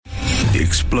The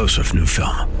explosive new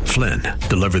film, Flynn,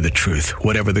 deliver the truth,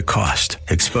 whatever the cost,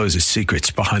 exposes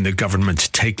secrets behind the government's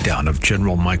takedown of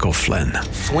General Michael Flynn.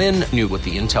 Flynn knew what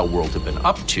the intel world had been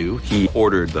up to. He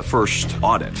ordered the first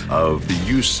audit of the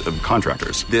use of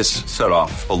contractors. This set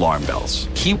off alarm bells.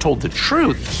 He told the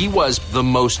truth. He was the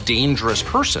most dangerous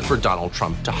person for Donald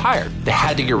Trump to hire. They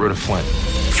had to get rid of Flynn.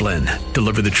 Flynn,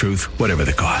 deliver the truth, whatever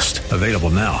the cost. Available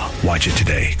now. Watch it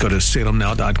today. Go to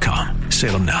salemnow.com.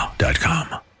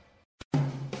 salemnow.com.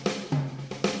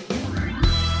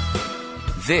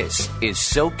 This is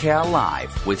SoCal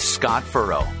Live with Scott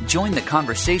Furrow. Join the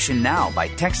conversation now by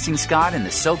texting Scott in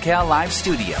the SoCal Live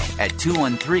studio at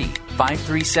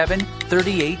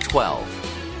 213-537-3812.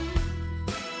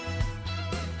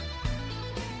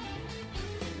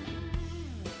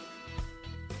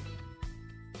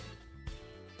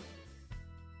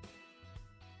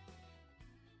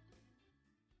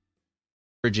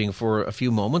 For a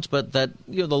few moments, but that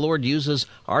the Lord uses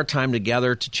our time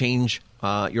together to change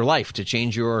your life, to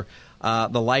change your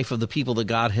the life of the people that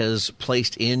God has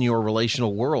placed in your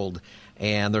relational world.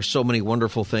 And there's so many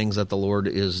wonderful things that the Lord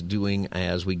is doing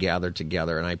as we gather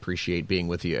together, and I appreciate being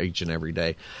with you each and every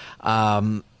day.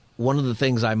 One of the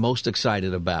things I'm most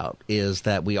excited about is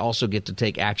that we also get to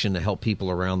take action to help people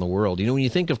around the world. When you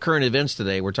think of current events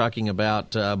today, we're talking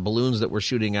about balloons that we're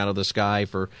shooting out of the sky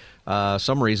for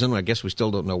some reason. I guess we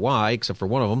still don't know why, except for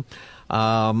one of them.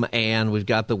 And we've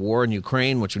got the war in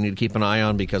Ukraine, which we need to keep an eye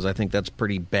on because I think that's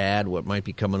pretty bad, what might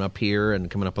be coming up here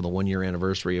and coming up on the one-year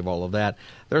anniversary of all of that.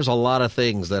 There's a lot of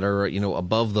things that are,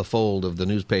 above the fold of the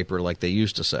newspaper, like they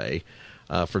used to say.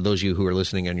 For those of you who are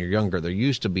listening and you're younger, there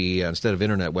used to be, instead of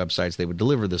internet websites, they would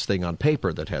deliver this thing on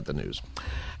paper that had the news.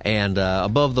 And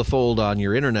above the fold on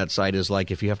your internet site is like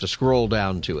if you have to scroll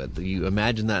down to it. You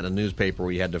imagine that in a newspaper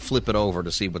where you had to flip it over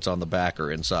to see what's on the back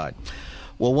or inside.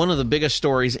 Well, one of the biggest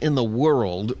stories in the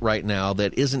world right now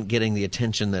that isn't getting the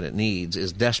attention that it needs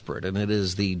is desperate, and it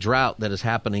is the drought that is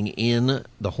happening in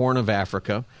the Horn of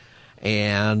Africa,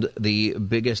 and the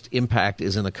biggest impact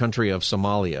is in the country of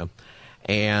Somalia.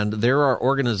 And there are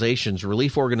organizations,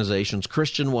 relief organizations,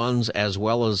 Christian ones, as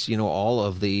well as all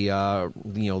of the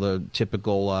the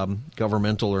typical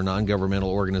governmental or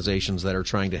non-governmental organizations that are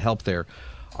trying to help there,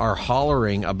 are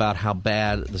hollering about how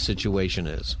bad the situation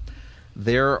is.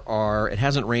 It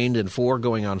hasn't rained in 4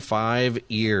 going on 5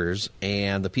 years,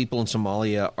 and the people in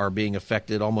Somalia are being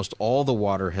affected. Almost all the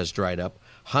water has dried up.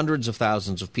 Hundreds of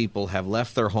thousands of people have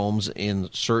left their homes in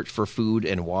search for food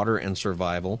and water and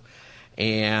survival.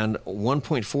 And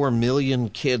 1.4 million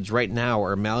kids right now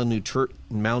are malnourished.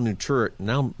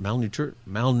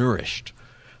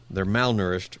 They're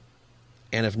malnourished.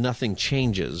 And if nothing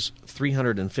changes,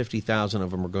 350,000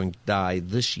 of them are going to die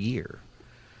this year.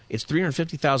 It's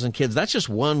 350,000 kids. That's just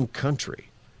one country.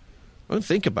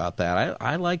 Think about that.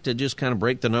 I like to just kind of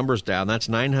break the numbers down. That's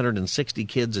 960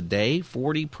 kids a day,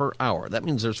 40 per hour. That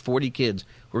means there's 40 kids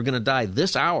who are going to die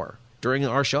this hour during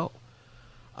our show.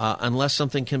 Unless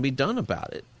something can be done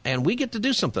about it. And we get to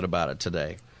do something about it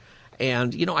today.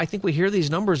 And, I think we hear these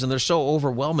numbers and they're so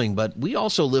overwhelming, but we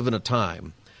also live in a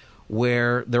time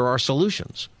where there are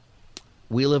solutions.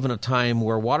 We live in a time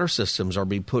where water systems are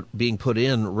being put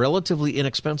in relatively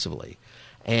inexpensively,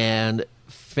 and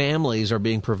families are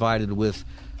being provided with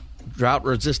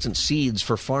drought-resistant seeds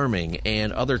for farming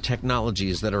and other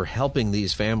technologies that are helping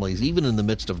these families, even in the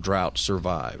midst of drought,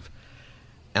 survive.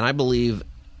 And I believe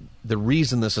the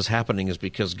reason this is happening is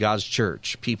because God's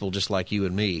church, people just like you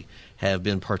and me, have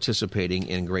been participating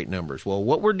in great numbers. Well,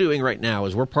 what we're doing right now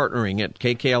is we're partnering at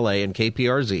KKLA and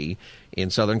KPRZ in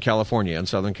Southern California and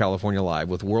Southern California Live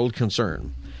with World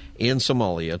Concern in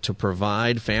Somalia to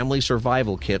provide family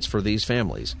survival kits for these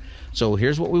families. So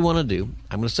here's what we want to do.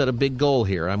 I'm going to set a big goal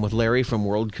here. I'm with Larry from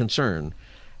World Concern,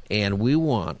 and we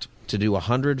want to do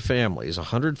 100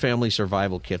 family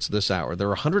survival kits this hour.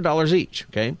 They're $100 each,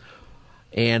 okay?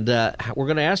 And we're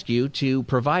going to ask you to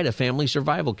provide a family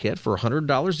survival kit for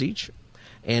 $100 each.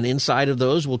 And inside of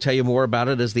those, we'll tell you more about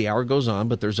it as the hour goes on,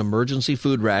 but there's emergency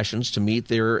food rations to meet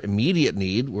their immediate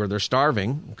need where they're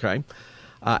starving, okay?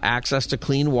 Access to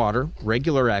clean water,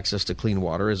 regular access to clean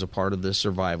water is a part of this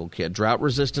survival kit.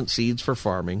 Drought-resistant seeds for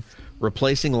farming,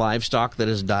 replacing livestock that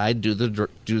has died due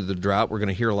to the drought. We're going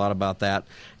to hear a lot about that.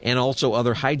 And also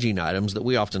other hygiene items that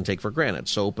we often take for granted,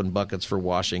 soap and buckets for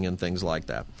washing and things like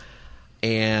that.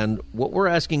 And what we're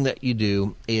asking that you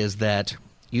do is that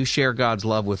you share God's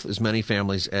love with as many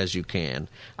families as you can.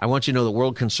 I want you to know that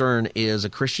World Concern is a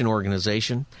Christian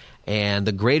organization, and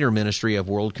the greater ministry of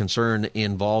World Concern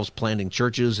involves planting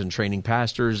churches and training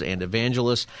pastors and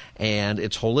evangelists, and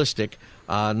it's holistic,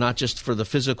 not just for the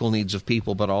physical needs of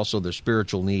people, but also their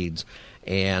spiritual needs.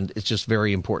 And it's just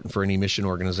very important for any mission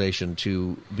organization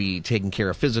to be taking care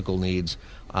of physical needs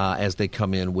as they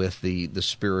come in with the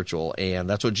spiritual. And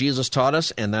that's what Jesus taught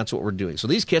us, and that's what we're doing. So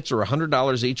these kits are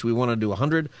 $100 each. We want to do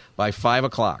 100 by 5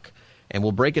 o'clock. And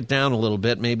we'll break it down a little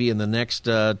bit, maybe in the next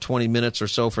 20 minutes or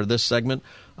so for this segment.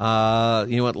 You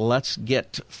know what? Let's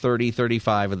get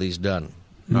 35 of these done.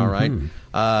 All right.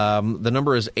 The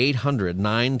number is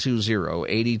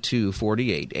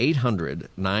 800-920-8248.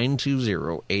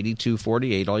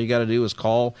 800-920-8248. All you got to do is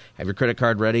call, have your credit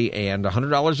card ready, and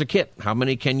 $100 a kit. How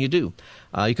many can you do?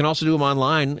 You can also do them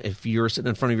online. If you're sitting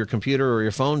in front of your computer or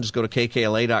your phone, just go to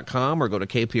kkla.com or go to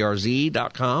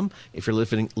kprz.com if you're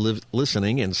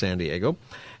listening in San Diego.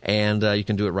 And you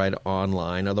can do it right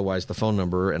online. Otherwise, the phone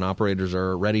number and operators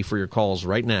are ready for your calls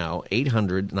right now,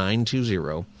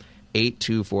 800-920-8248.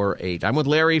 8248. I'm with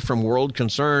Larry from World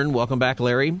Concern. Welcome back,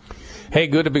 Larry. Hey,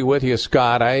 good to be with you,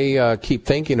 Scott. I keep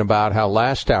thinking about how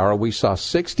last hour we saw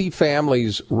 60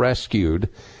 families rescued,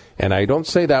 and I don't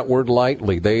say that word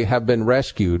lightly. They have been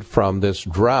rescued from this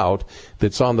drought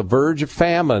that's on the verge of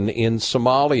famine in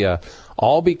Somalia,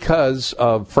 all because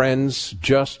of friends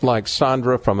just like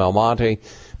Sandra from El Monte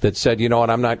that said, you know what,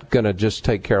 I'm not going to just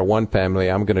take care of one family,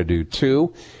 I'm going to do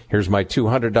two. Here's my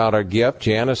 $200 gift.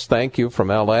 Janice, thank you,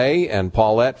 from L.A., and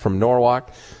Paulette from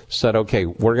Norwalk said, okay,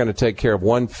 we're going to take care of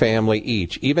one family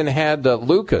each. Even had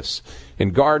Lucas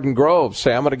in Garden Grove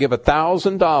say, I'm going to give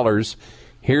 $1,000.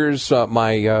 Here's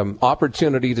my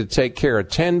opportunity to take care of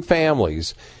 10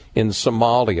 families in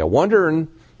Somalia. Wondering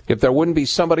if there wouldn't be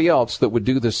somebody else that would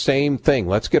do the same thing.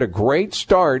 Let's get a great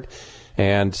start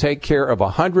and take care of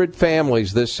 100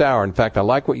 families this hour. In fact, I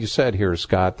like what you said here,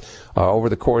 Scott. Over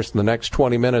the course of the next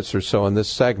 20 minutes or so in this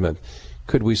segment,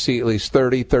 could we see at least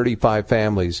 30, 35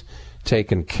 families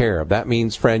taken care of? That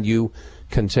means, friend, you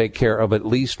can take care of at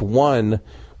least one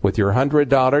with your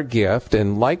 $100 gift.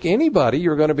 And like anybody,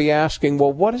 you're going to be asking,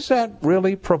 well, what does that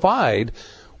really provide?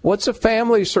 What's a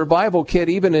family survival kit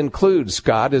even include,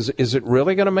 Scott? Is it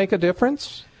really going to make a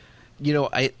difference? You know,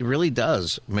 it really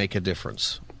does make a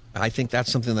difference. I think that's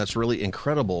something that's really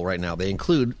incredible right now. They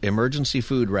include emergency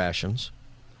food rations.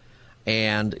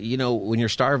 And, you know, when you're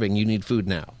starving, you need food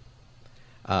now.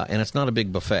 And it's not a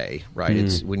big buffet, right?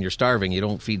 It's when you're starving, you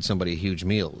don't feed somebody a huge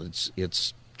meal.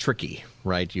 It's tricky,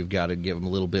 right? You've got to give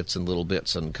them little bits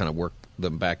and kind of work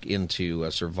them back into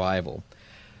survival.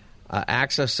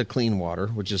 Access to clean water,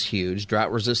 which is huge.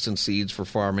 Drought-resistant seeds for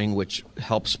farming, which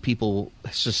helps people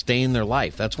sustain their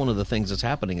life. That's one of the things that's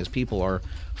happening is people are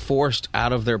forced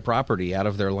out of their property, out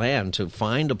of their land to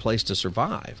find a place to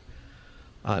survive.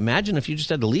 Imagine if you just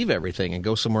had to leave everything and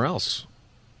go somewhere else.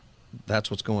 That's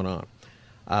what's going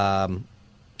on.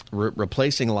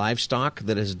 Replacing livestock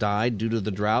that has died due to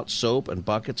the drought, soap and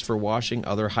buckets for washing,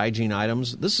 other hygiene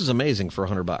items. This is amazing for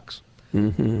 $100.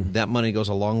 That money goes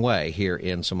a long way here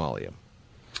in Somalia.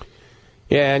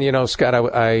 Yeah, and you know, Scott,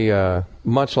 I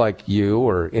much like you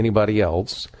or anybody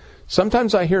else,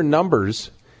 sometimes I hear numbers,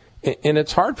 and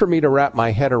it's hard for me to wrap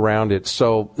my head around it.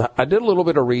 So I did a little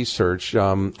bit of research.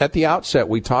 At the outset,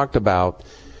 we talked about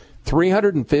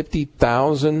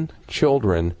 350,000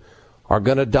 children are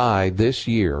going to die this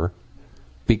year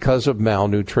because of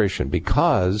malnutrition,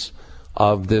 because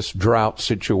of this drought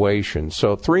situation.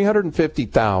 So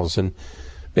 350,000.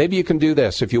 Maybe you can do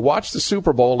this. If you watched the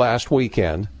Super Bowl last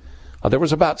weekend, there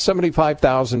was about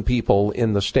 75,000 people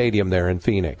in the stadium there in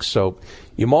Phoenix. So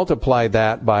you multiply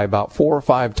that by about 4 or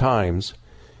 5 times,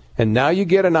 and now you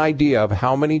get an idea of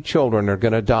how many children are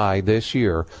going to die this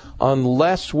year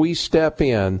unless we step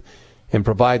in and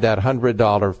provide that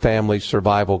 $100 family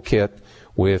survival kit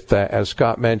with, as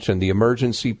Scott mentioned, the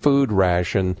emergency food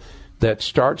ration that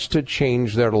starts to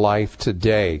change their life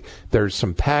today. There's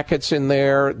some packets in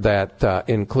there that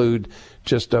include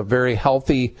just a very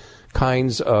healthy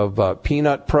kinds of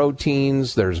peanut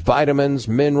proteins. There's vitamins,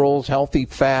 minerals, healthy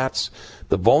fats.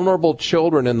 The vulnerable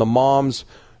children and the moms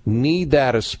need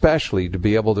that especially to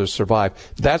be able to survive.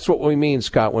 That's what we mean,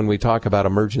 Scott, when we talk about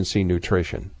emergency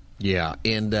nutrition. Yeah,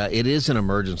 and it is an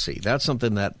emergency. That's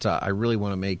something that I really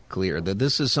want to make clear, that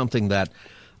this is something that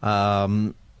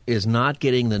is not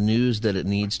getting the news that it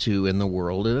needs to in the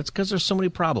world, and it's because there's so many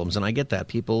problems. And I get that.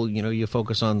 People, you know, you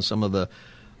focus on some of the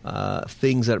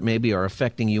things that maybe are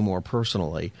affecting you more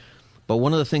personally. But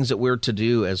one of the things that we're to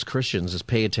do as Christians is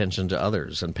pay attention to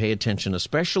others, and pay attention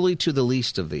especially to the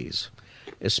least of these,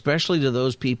 especially to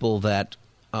those people that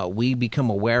we become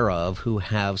aware of who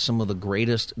have some of the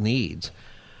greatest needs.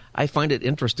 I find it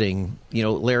interesting, you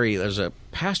know, Larry, there's a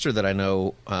pastor that I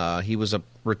know, he was a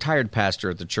retired pastor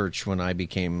at the church when I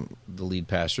became the lead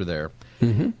pastor there.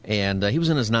 And he was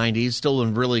in his 90s, still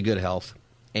in really good health.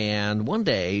 And one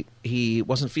day, he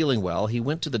wasn't feeling well. He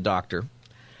went to the doctor,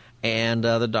 and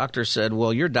the doctor said,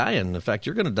 well, you're dying. In fact,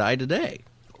 you're going to die today.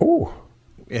 Oh.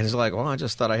 And he's like, well, I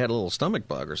just thought I had a little stomach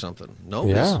bug or something. No,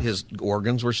 Yeah. his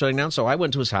organs were shutting down. So I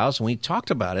went to his house, and we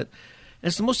talked about it. And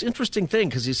it's the most interesting thing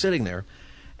because he's sitting there.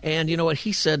 And you know what?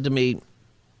 He said to me,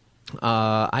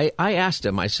 I asked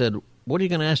him, I said, what are you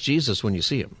going to ask Jesus when you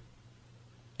see him?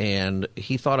 And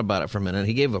he thought about it for a minute. And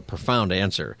he gave a profound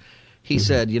answer. He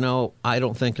said, I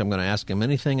don't think I'm going to ask him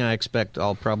anything. I expect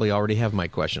I'll probably already have my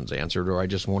questions answered, or I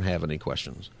just won't have any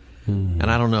questions. And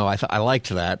I don't know. I liked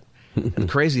that. And the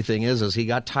crazy thing is he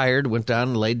got tired, went down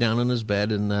and laid down in his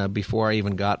bed, and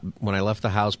when I left the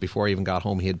house, before I even got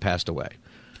home, he had passed away.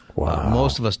 Wow.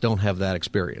 Most of us don't have that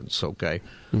experience, okay?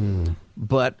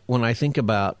 But when I think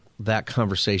about that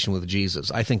conversation with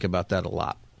Jesus, I think about that a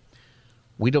lot.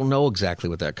 We don't know exactly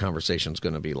what that conversation is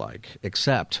going to be like,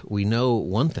 except we know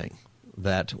one thing,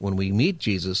 that when we meet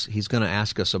Jesus, he's going to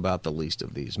ask us about the least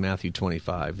of these. Matthew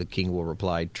 25, the king will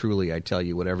reply, truly I tell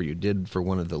you, whatever you did for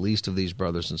one of the least of these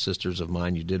brothers and sisters of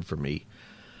mine, you did for me.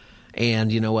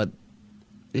 And you know what?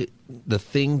 The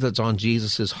thing that's on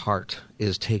Jesus' heart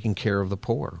is taking care of the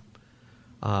poor.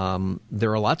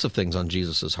 There are lots of things on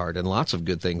Jesus' heart and lots of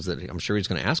good things that I'm sure he's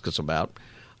going to ask us about,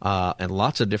 and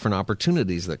lots of different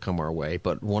opportunities that come our way.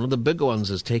 But one of the big ones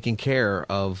is taking care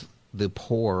of the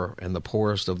poor and the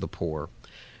poorest of the poor.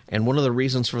 And one of the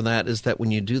reasons for that is that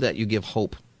when you do that, you give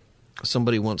hope.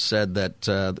 Somebody once said that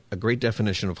a great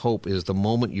definition of hope is the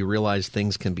moment you realize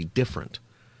things can be different.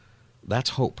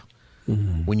 That's hope.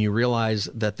 When you realize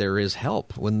that there is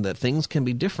help, when that things can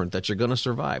be different, that you're going to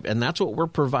survive. And that's what we're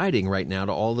providing right now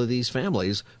to all of these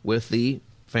families with the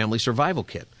Family Survival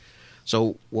Kit.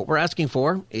 So what we're asking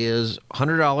for is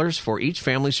 $100 for each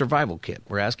Family Survival Kit.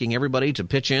 We're asking everybody to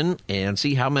pitch in and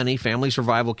see how many Family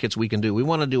Survival Kits we can do. We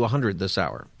want to do 100 this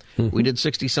hour. We did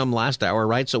 60-some last hour,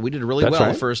 right? So we did really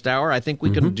well the first hour. I think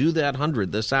we can do that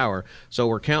 100 this hour. So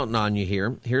we're counting on you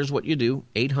here. Here's what you do.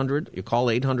 You call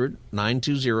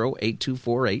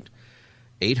 800-920-8248.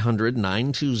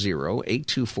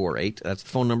 800-920-8248. That's the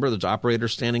phone number. There's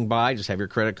operators standing by. Just have your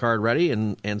credit card ready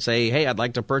and say, hey, I'd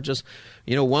like to purchase,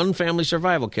 one Family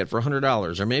Survival Kit for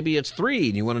 $100. Or maybe it's 3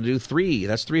 and you want to do 3.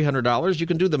 That's $300. You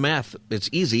can do the math.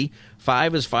 It's easy.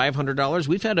 5 is $500.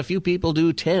 We've had a few people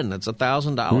do 10. That's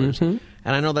 $1,000. And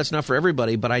I know that's not for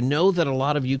everybody, but I know that a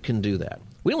lot of you can do that.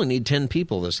 We only need 10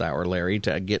 people this hour, Larry,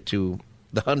 to get to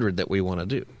the 100 that we want to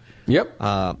do.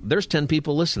 Yep. There's 10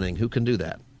 people listening who can do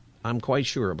that. I'm quite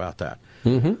sure about that.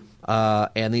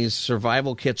 And these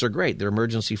survival kits are great. They're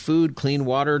emergency food, clean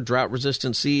water,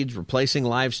 drought-resistant seeds, replacing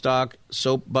livestock,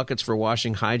 soap buckets for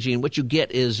washing, hygiene. What you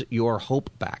get is your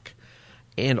hope back.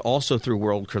 And also through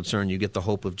World Concern, you get the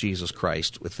hope of Jesus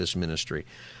Christ with this ministry.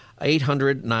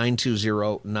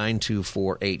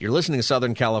 800-920-9248. You're listening to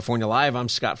Southern California Live. I'm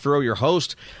Scott Furrow, your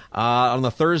host. On the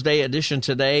Thursday edition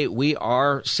today, we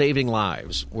are saving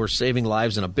lives. We're saving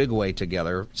lives in a big way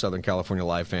together, Southern California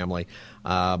Live family,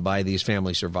 by these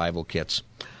Family Survival Kits.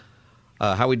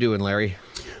 How we doing, Larry?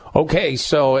 Okay,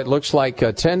 so it looks like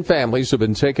 10 families have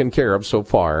been taken care of so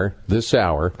far this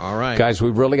hour. All right. Guys,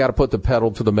 we've really got to put the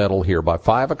pedal to the metal here. By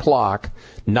 5 o'clock,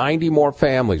 90 more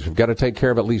families. We've got to take care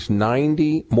of at least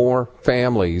 90 more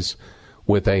families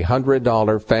with a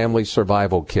 $100 Family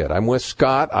Survival Kit. I'm with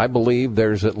Scott. I believe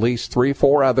there's at least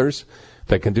 3-4 others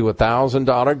that can do a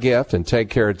 $1,000 gift and take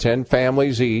care of 10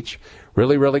 families each.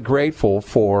 Really, really grateful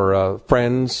for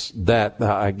friends that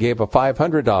I gave a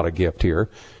 $500 gift here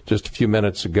just a few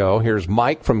minutes ago. Here's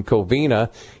Mike from Covina.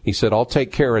 He said, I'll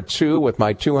take care of 2 with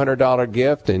my $200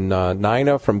 gift. And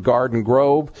Nina from Garden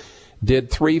Grove did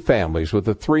 3 families with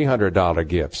a $300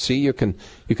 gift. See, you can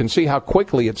see how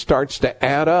quickly it starts to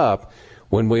add up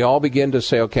when we all begin to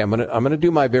say, okay, I'm going to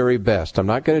do my very best. I'm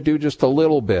not going to do just a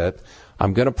little bit.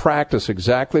 I'm going to practice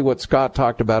exactly what Scott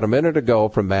talked about a minute ago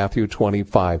from Matthew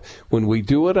 25. When we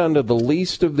do it unto the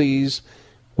least of these,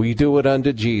 we do it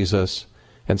unto Jesus.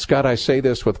 And Scott, I say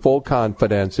this with full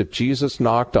confidence. If Jesus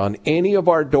knocked on any of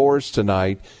our doors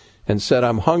tonight and said,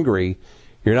 I'm hungry,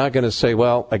 you're not going to say,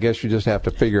 well, I guess you just have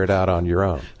to figure it out on your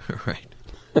own. Right.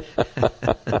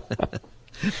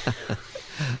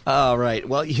 All right.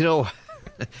 Well,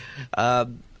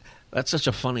 that's such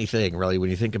a funny thing, really, when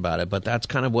you think about it. But that's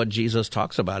kind of what Jesus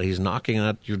talks about. He's knocking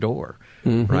at your door,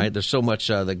 right? There's so much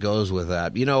that goes with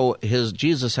that.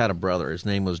 Jesus had a brother. His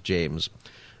name was James.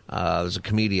 There's a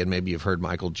comedian, maybe you've heard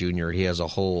Michael Jr. He has a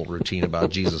whole routine about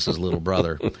Jesus' little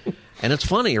brother. And it's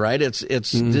funny, right?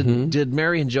 Did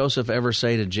Mary and Joseph ever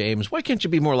say to James, why can't you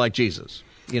be more like Jesus?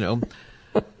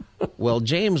 Well,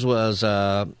 James was,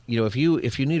 if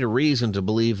you need a reason to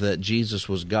believe that Jesus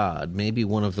was God, maybe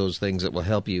one of those things that will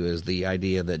help you is the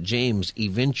idea that James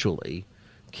eventually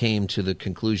came to the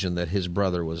conclusion that his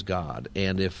brother was God.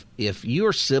 And if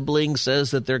your sibling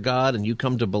says that they're God and you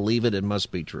come to believe it, it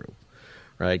must be true,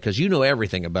 right? Because you know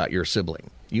everything about your sibling.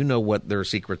 You know what their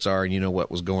secrets are, and you know what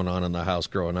was going on in the house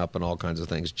growing up and all kinds of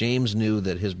things. James knew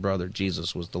that his brother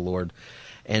Jesus was the Lord.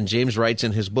 And James writes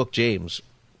in his book, James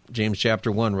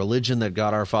chapter 1, religion that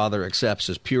God our Father accepts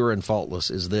as pure and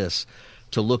faultless is this,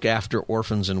 to look after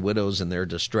orphans and widows in their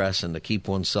distress and to keep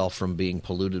oneself from being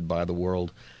polluted by the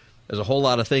world. There's a whole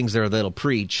lot of things there that'll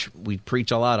preach. We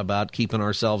preach a lot about keeping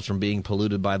ourselves from being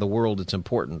polluted by the world. It's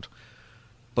important.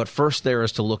 But first there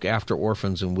is to look after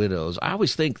orphans and widows. I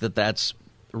always think that that's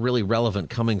really relevant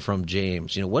coming from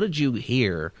James. What did you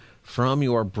hear from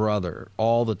your brother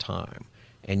all the time?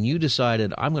 And you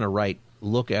decided, I'm going to write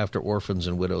look after orphans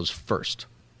and widows first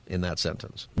in that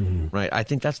sentence, right? I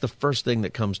think that's the first thing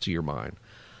that comes to your mind.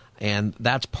 And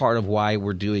that's part of why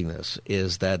we're doing this,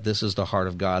 is that this is the heart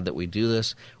of God that we do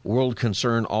this. World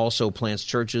Concern also plants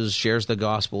churches, shares the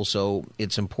gospel, so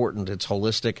it's important. It's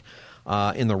holistic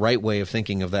in the right way of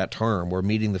thinking of that term. We're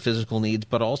meeting the physical needs,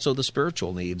 but also the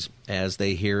spiritual needs as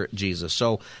they hear Jesus.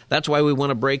 So that's why we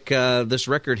want to break this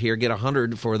record here, get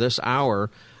 100 for this hour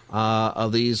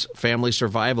of these family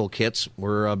survival kits.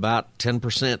 We're about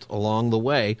 10% along the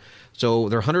way. So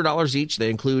they're $100 each. They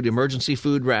include emergency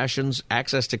food rations,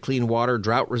 access to clean water,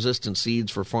 drought-resistant seeds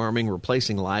for farming,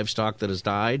 replacing livestock that has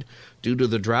died due to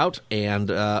the drought, and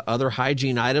other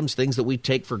hygiene items, things that we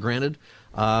take for granted.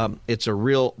 It's a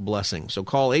real blessing. So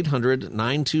call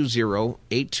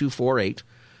 800-920-8248.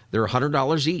 They're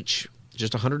 $100 each.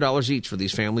 Just $100 each for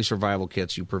these family survival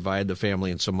kits. You provide the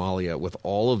family in Somalia with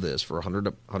all of this for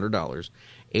 $100.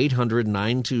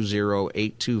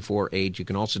 800-920-8248. You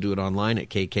can also do it online at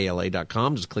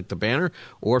kkla.com. Just click the banner.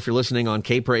 Or if you're listening on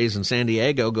K-Praise in San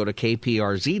Diego, go to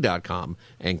kprz.com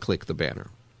and click the banner.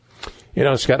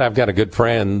 Scott, I've got a good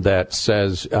friend that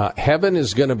says heaven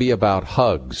is going to be about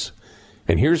hugs.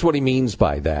 And here's what he means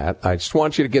by that. I just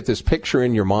want you to get this picture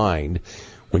in your mind.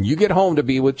 When you get home to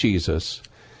be with Jesus,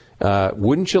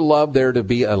 wouldn't you love there to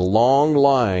be a long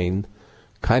line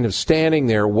kind of standing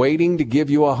there waiting to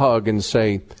give you a hug and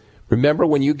say, remember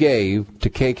when you gave to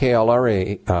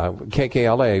KKLA,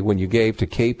 when you gave to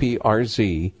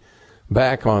KPRZ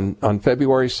back on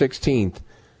February 16th,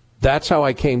 that's how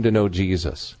I came to know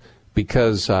Jesus,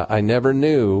 because I never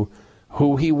knew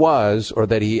who he was or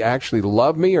that he actually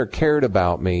loved me or cared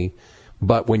about me.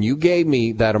 But when you gave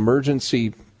me that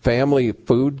emergency family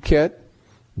food kit,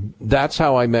 that's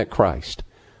how I met Christ.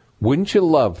 Wouldn't you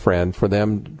love, friend, for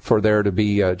there to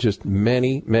be just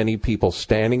many, many people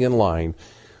standing in line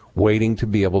waiting to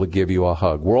be able to give you a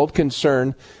hug? World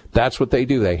Concern, that's what they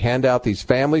do. They hand out these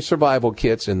family survival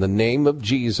kits in the name of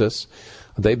Jesus.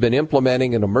 They've been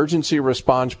implementing an emergency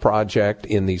response project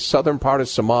in the southern part of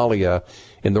Somalia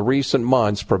in the recent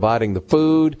months, providing the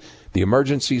food, the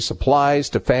emergency supplies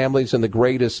to families in the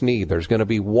greatest need. There's going to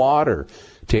be water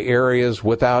to areas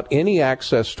without any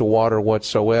access to water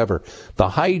whatsoever. The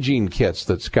hygiene kits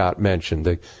that Scott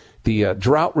mentioned, the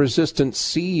drought-resistant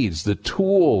seeds, the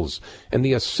tools, and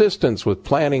the assistance with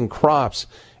planting crops,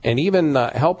 and even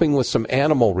helping with some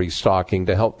animal restocking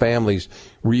to help families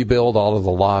rebuild all of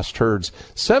the lost herds.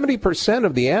 70%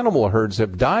 of the animal herds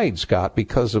have died, Scott,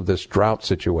 because of this drought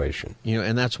situation.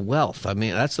 And that's wealth. I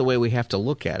mean, that's the way we have to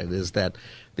look at it, is that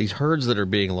these herds that are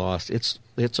being lost, it's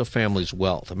a family's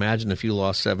wealth. Imagine if you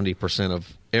lost 70%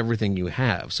 of everything you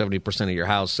have, 70% of your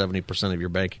house, 70% of your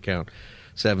bank account,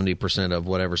 70% of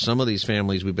whatever. Some of these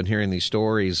families, we've been hearing these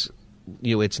stories,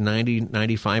 it's 90,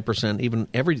 95%, even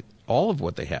all of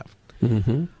what they have.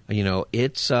 Mm-hmm.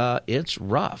 It's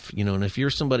rough, and if you're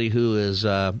somebody who is,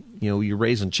 you're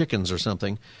raising chickens or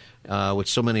something,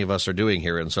 which so many of us are doing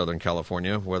here in Southern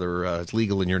California, whether it's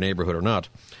legal in your neighborhood or not,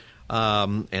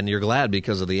 and you're glad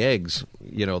because of the eggs,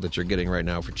 that you're getting right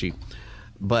now for cheap.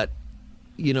 But,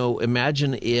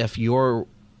 imagine if your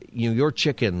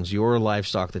chickens, your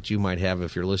livestock that you might have,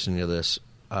 if you're listening to this,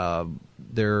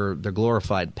 they're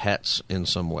glorified pets in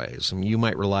some ways. I mean, you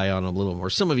might rely on them a little more.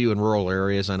 Some of you in rural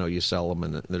areas, I know you sell them,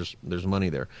 and there's money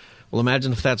there. Well,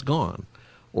 imagine if that's gone,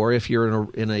 or if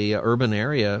you're in a urban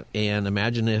area, and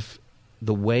imagine if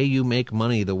the way you make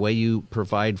money, the way you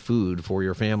provide food for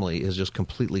your family is just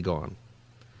completely gone.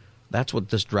 That's what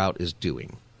this drought is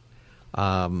doing.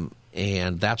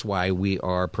 And that's why we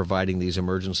are providing these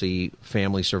emergency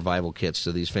family survival kits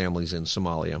to these families in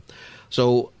Somalia.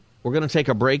 So we're going to take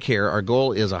a break here. Our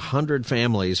goal is 100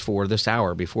 families for this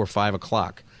hour before 5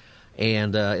 o'clock.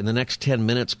 And in the next 10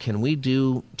 minutes, can we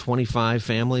do 25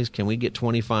 families? Can we get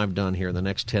 25 done here in the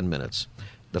next 10 minutes?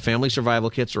 The family survival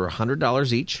kits are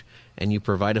 $100 each, and you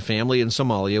provide a family in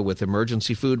Somalia with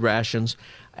emergency food rations,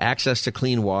 access to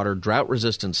clean water,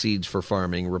 drought-resistant seeds for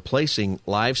farming, replacing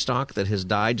livestock that has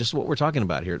died, just what we're talking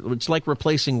about here. It's like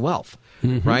replacing wealth,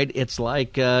 right? It's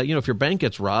like, if your bank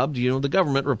gets robbed, the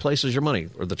government replaces your money,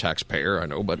 or the taxpayer, I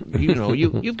know, but,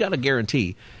 you've got a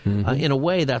guarantee. In a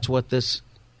way, that's what this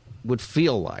would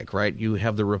feel like, right? You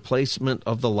have the replacement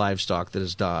of the livestock that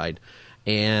has died,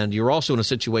 and you're also in a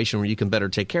situation where you can better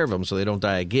take care of them so they don't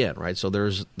die again, right? So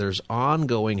there's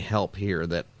ongoing help here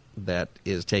that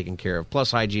is taken care of, plus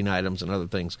hygiene items and other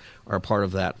things are part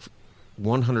of that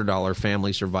 $100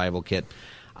 family survival kit.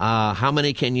 How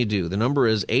many can you do? The number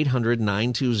is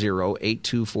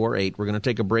 800-920-8248. We're going to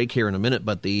take a break here in a minute,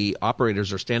 but the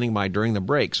operators are standing by during the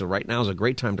break, so right now is a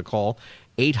great time to call.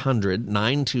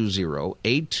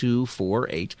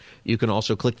 800-920-8248. You can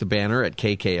also click the banner at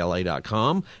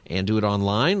kkla.com and do it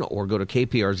online, or go to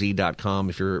kprz.com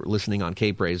if you're listening on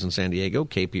K-Praise in San Diego,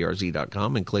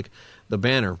 kprz.com, and click the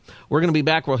banner. We're going to be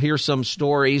back. We'll hear some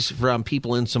stories from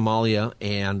people in Somalia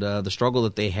and the struggle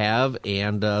that they have,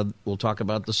 and we'll talk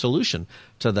about the solution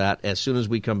to that as soon as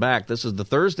we come back. This is the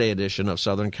Thursday edition of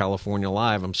Southern California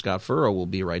Live. I'm Scott Furrow. We'll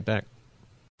be right back.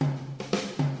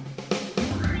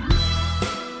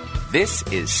 This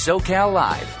is SoCal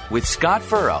Live with Scott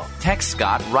Furrow. Text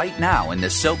Scott right now in the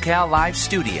SoCal Live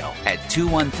studio at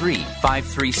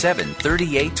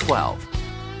 213-537-3812.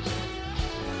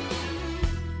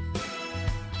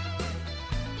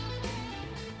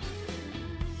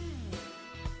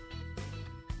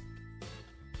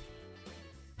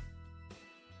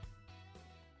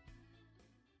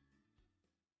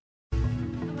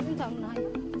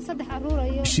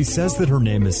 She says that her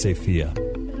name is Safia.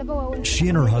 She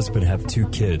and her husband have 2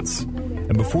 kids,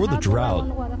 and before the drought,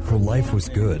 her life was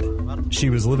good. She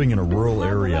was living in a rural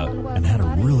area and had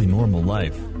a really normal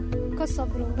life.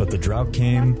 But the drought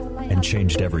came and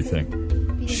changed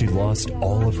everything. She lost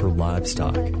all of her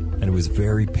livestock, and it was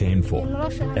very painful.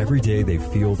 Every day they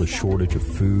feel the shortage of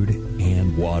food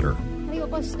and water.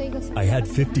 I had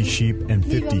 50 sheep and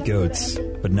 50 goats,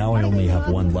 but now I only have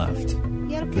 1 left.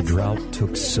 The drought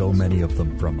took so many of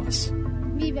them from us.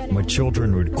 My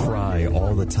children would cry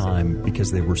all the time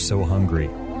because they were so hungry.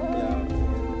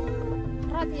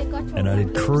 And I'd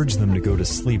encourage them to go to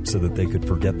sleep so that they could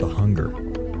forget the hunger.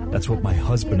 That's what my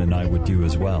husband and I would do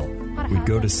as well. We'd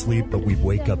go to sleep, but we'd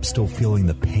wake up still feeling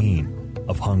the pain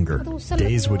of hunger.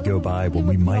 Days would go by when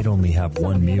we might only have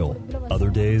 1 meal.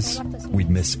 Other days, we'd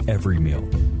miss every meal.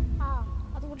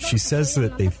 She says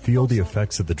that they feel the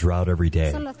effects of the drought every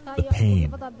day, the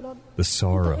pain, the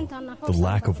sorrow, the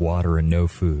lack of water and no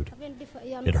food.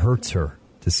 It hurts her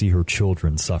to see her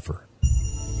children suffer.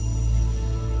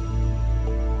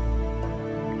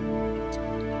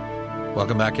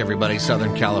 Welcome back, everybody.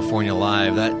 Southern California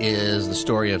Live. That is the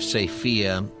story of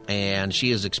Safia, and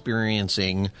she is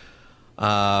experiencing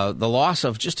the loss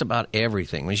of just about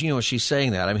everything. She's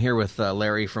saying that. I'm here with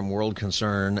Larry from World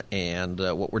Concern, and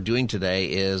what we're doing today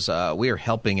is we are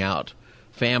helping out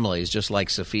families just like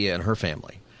Safia and her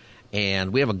family.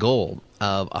 And we have a goal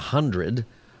of 100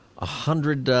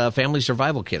 family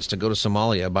survival kits to go to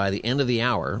Somalia by the end of the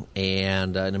hour.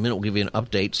 And in a minute, we'll give you an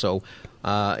update. So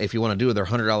if you want to do it, they're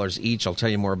 $100 each. I'll tell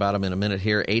you more about them in a minute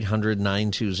here.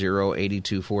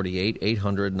 800-920-8248,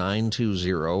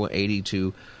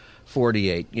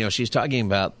 800-920-8248. She's talking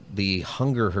about the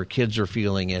hunger her kids are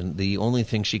feeling, and the only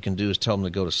thing she can do is tell them to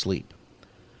go to sleep.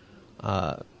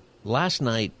 Last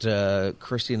night,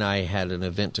 Christy and I had an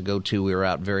event to go to. We were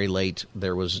out very late.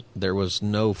 There was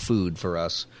no food for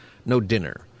us, no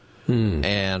dinner.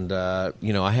 And,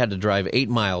 I had to drive 8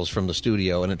 miles from the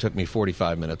studio, and it took me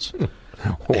 45 minutes.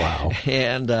 Wow.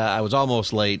 And I was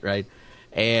almost late, right?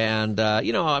 And,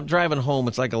 I'm driving home.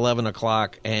 It's like 11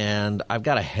 o'clock, and I've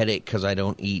got a headache because I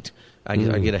don't eat. I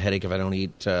get a headache if I don't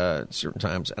eat certain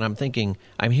times. And I'm thinking,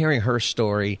 I'm hearing her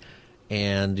story,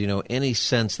 and, any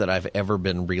sense that I've ever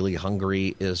been really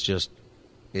hungry is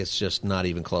it's just not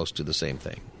even close to the same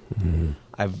thing. Mm-hmm.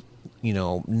 I've,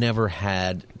 never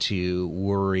had to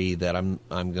worry that I'm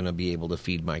going to be able to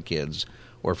feed my kids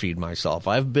or feed myself.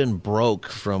 I've been broke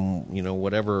from,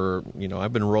 whatever,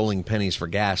 I've been rolling pennies for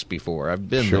gas before. I've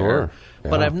been there,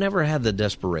 but I've never had the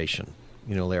desperation,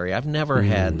 Larry. I've never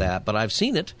had that, but I've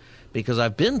seen it because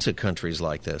I've been to countries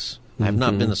like this. I've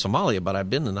not been to Somalia, but I've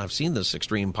been and I've seen this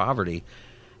extreme poverty,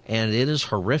 and it is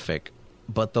horrific.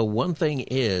 But the one thing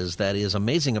that is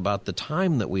amazing about the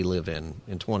time that we live in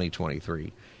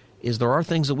 2023, is there are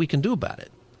things that we can do about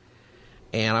it.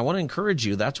 And I want to encourage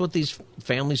you, that's what these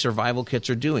family survival kits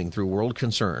are doing through World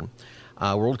Concern.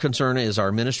 World Concern is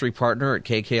our ministry partner at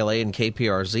KKLA and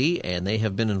KPRZ, and they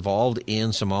have been involved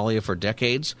in Somalia for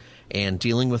decades and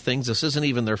dealing with things. This isn't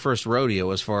even their first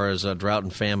rodeo as far as drought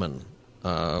and famine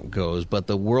goes, but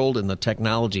the world and the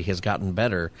technology has gotten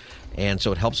better, and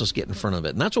so it helps us get in front of it.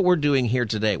 And that's what we're doing here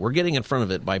today. We're getting in front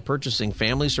of it by purchasing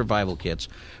family survival kits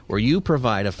where you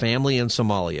provide a family in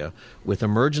Somalia with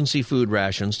emergency food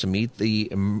rations to meet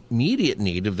the immediate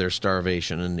need of their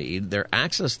starvation and need.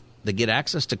 They get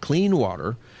access to clean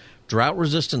water,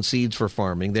 drought-resistant seeds for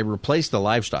farming. They replace the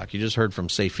livestock. You just heard from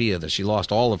Safia that she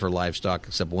lost all of her livestock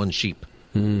except one sheep.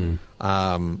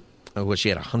 Well, she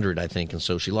had 100, I think, and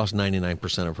so she lost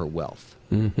 99% of her wealth,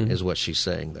 is what she's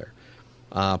saying there.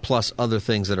 Plus other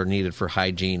things that are needed for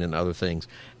hygiene and other things.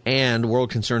 And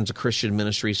World Concern's a Christian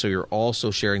ministry, so you're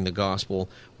also sharing the gospel.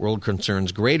 World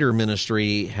Concern's greater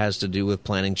ministry has to do with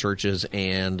planting churches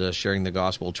and sharing the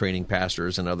gospel, training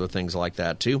pastors, and other things like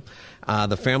that, too.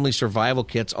 The Family Survival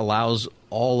Kits allows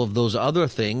all of those other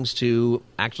things to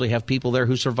actually have people there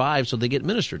who survive so they get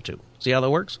ministered to. See how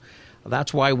that works?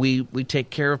 That's why we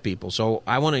take care of people. So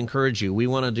I want to encourage you. We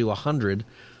want to do 100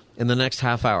 in the next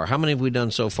half hour. How many have we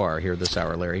done so far here this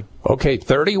hour, Larry? Okay,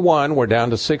 31. We're down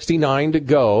to 69 to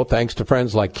go. Thanks to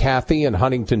friends like Kathy in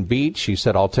Huntington Beach. She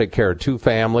said, I'll take care of 2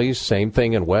 families. Same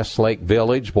thing in Westlake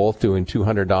Village, both doing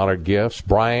 $200 gifts.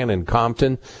 Brian in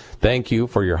Compton, thank you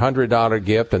for your $100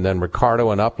 gift. And then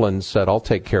Ricardo in Upland said, I'll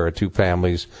take care of 2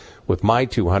 families with my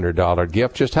 $200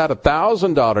 gift. Just had a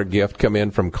 $1,000 gift come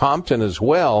in from Compton as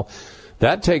well.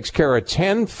 That takes care of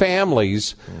 10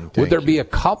 families. Would there be a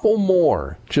couple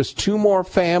more, just 2 more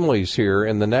families here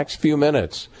in the next few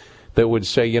minutes that would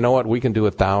say, you know what, we can do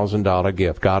a $1,000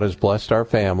 gift. God has blessed our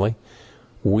family.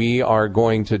 We are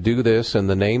going to do this in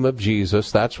the name of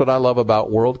Jesus. That's what I love about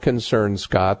World Concern,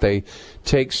 Scott. They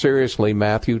take seriously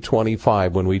Matthew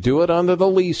 25. When we do it under the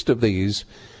least of these,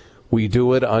 we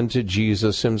do it unto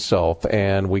Jesus himself.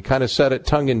 And we kind of said it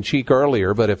tongue-in-cheek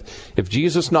earlier, but if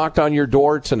Jesus knocked on your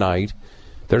door tonight,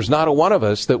 there's not a one of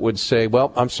us that would say,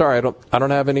 well, I'm sorry, I don't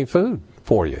have any food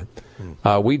for you.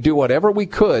 We do whatever we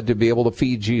could to be able to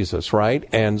feed Jesus, right?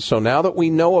 And so now that we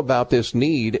know about this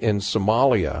need in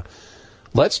Somalia,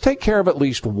 let's take care of at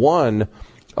least one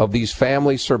of these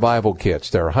family survival kits.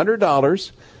 They're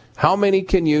 $100. How many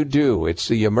can you do? It's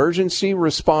the Emergency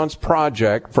Response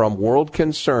Project from World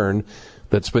Concern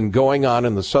that's been going on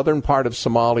in the southern part of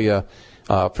Somalia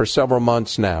for several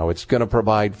months now. It's going to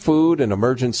provide food and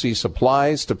emergency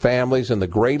supplies to families in the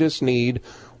greatest need,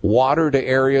 water to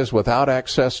areas without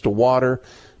access to water.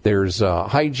 There's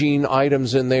hygiene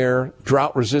items in there,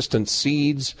 drought-resistant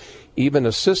seeds, even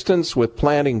assistance with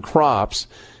planting crops,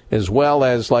 as well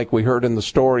as, like we heard in the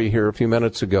story here a few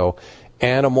minutes ago,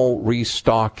 animal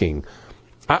restocking.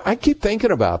 I keep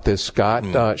thinking about this,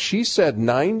 Scott. She said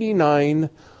 99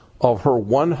 of her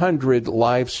 100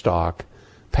 livestock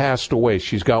passed away.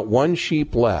 She's got 1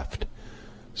 sheep left.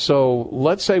 So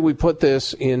let's say we put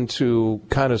this into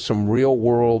kind of some real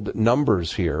world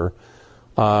numbers here.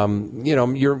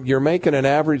 You're making an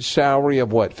average salary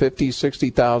of what,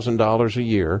 $50,000-$60,000 a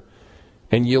year,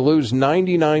 and you lose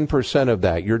 99% of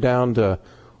that. You're down to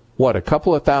what, a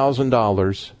couple of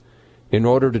 $1,000 in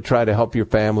order to try to help your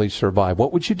family survive.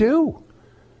 What would you do?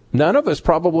 None of us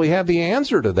probably have the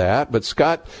answer to that, but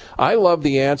Scott, I love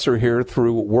the answer here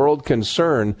through World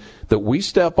Concern that we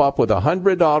step up with a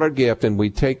 $100 gift and we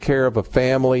take care of a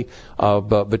family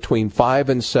of between 5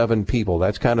 and 7 people.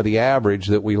 That's kind of the average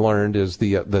that we learned is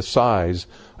the size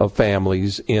of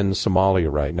families in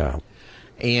Somalia right now.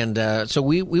 And so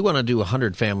we want to do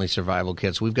 100 family survival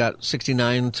kits. We've got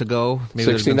 69 to go.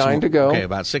 Maybe 69 to go. Okay,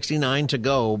 about 69 to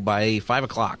go by 5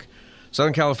 o'clock.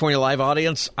 Southern California live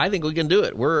audience, I think we can do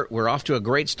it. We're off to a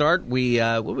great start. We do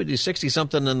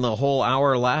 60-something in the whole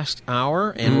last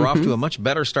hour, and we're off to a much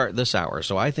better start this hour.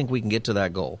 So I think we can get to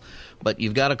that goal. But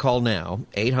you've got to call now,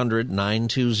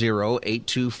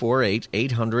 800-920-8248,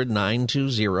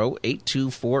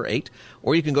 800-920-8248.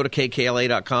 Or you can go to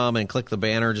kkla.com and click the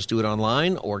banner. Just do it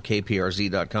online, or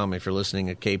kprz.com if you're listening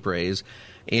at K-Praise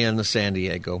in San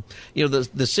Diego. You know,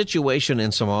 the situation in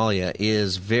Somalia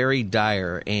is very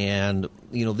dire, and,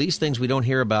 you know, these things we don't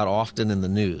hear about often in the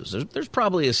news. There's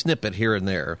probably a snippet here and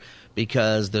there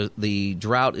because the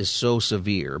drought is so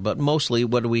severe. But mostly,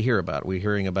 what do we hear about? We're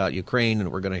hearing about Ukraine,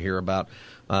 and we're going to hear about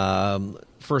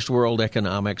first world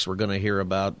economics. We're going to hear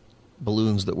about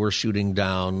balloons that we're shooting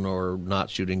down or not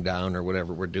shooting down or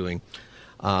whatever we're doing,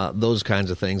 those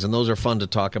kinds of things. And those are fun to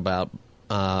talk about.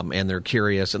 And they're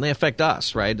curious, and they affect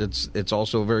us, right? It's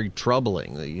also very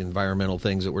troubling, the environmental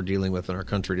things that we're dealing with in our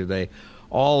country today,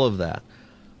 all of that.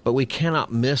 But we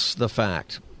cannot miss the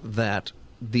fact that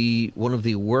one of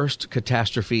the worst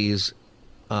catastrophes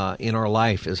in our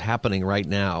life is happening right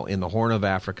now in the Horn of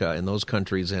Africa, in those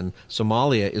countries, and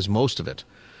Somalia is most of it.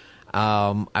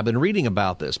 I've been reading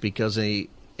about this because a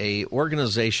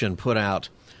organization put out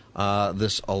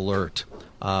this alert.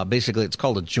 Basically, it's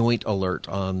called a joint alert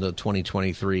on the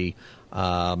 2023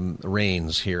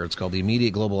 rains here. It's called the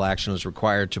immediate global action is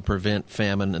required to prevent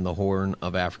famine in the Horn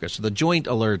of Africa. So the joint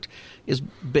alert is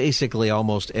basically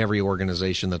almost every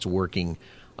organization that's working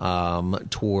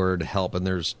toward help, and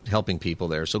there's helping people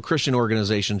there. So Christian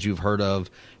organizations you've heard of,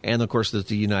 and of course there's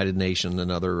the United Nations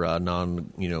and other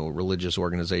religious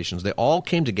organizations. They all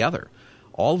came together.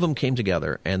 All of them came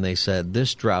together, and they said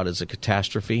this drought is a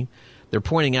catastrophe. They're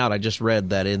pointing out, I just read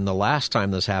that in the last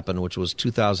time this happened, which was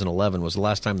 2011, was the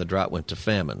last time the drought went to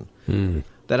famine.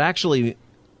 That actually,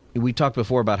 we talked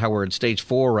before about how we're in stage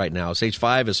 4 right now. Stage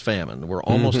 5 is famine. We're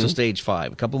almost to stage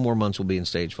 5. A couple more months we'll be in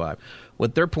stage 5.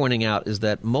 What they're pointing out is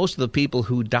that most of the people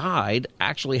who died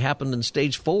actually happened in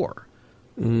stage 4.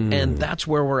 And that's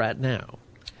where we're at now.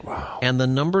 Wow. And the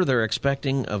number they're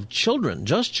expecting of children,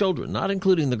 just children, not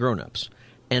including the grown-ups,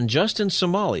 and just in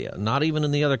Somalia, not even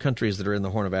in the other countries that are in the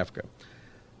Horn of Africa,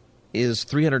 is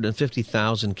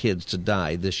 350,000 kids to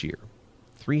die this year.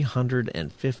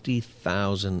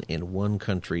 350,000 in one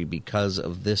country because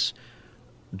of this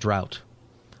drought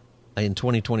in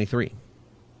 2023.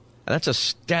 That's a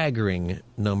staggering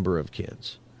number of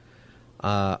kids.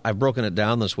 I've broken it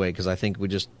down this way because I think we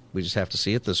just have to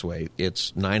see it this way.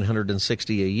 It's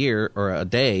 960 a year, or a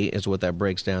day is what that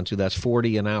breaks down to. That's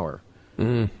 40 an hour.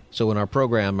 So in our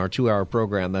program, our 2-hour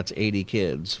program, that's 80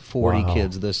 kids, 40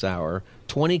 kids this hour,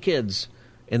 20 kids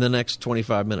in the next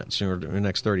 25 minutes or the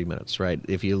next 30 minutes, right?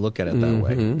 If you look at it that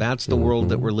way. That's the world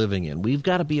that we're living in. We've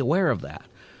got to be aware of that.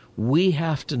 We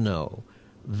have to know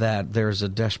that there's a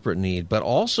desperate need, but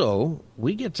also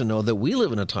we get to know that we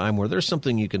live in a time where there's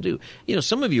something you can do. You know,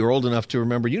 some of you are old enough to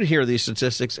remember, you hear these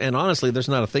statistics, and honestly, there's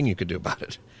not a thing you could do about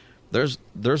it.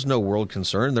 There's no world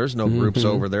concern. There's no groups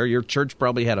over there. Your church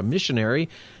probably had a missionary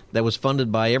that was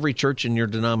funded by every church in your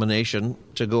denomination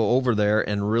to go over there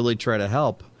and really try to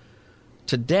help.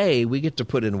 Today, we get to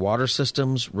put in water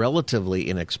systems relatively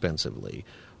inexpensively.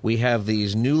 We have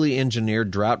these newly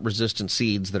engineered drought-resistant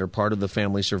seeds that are part of the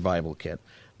family survival kit.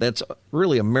 That's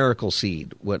really a miracle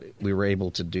seed, what we were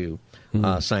able to do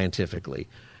scientifically.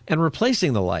 And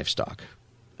replacing the livestock,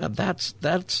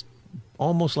 that's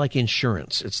almost like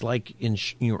insurance. It's like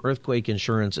earthquake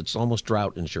insurance. It's almost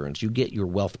drought insurance. You get your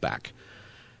wealth back.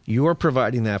 You are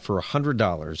providing that for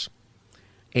 $100,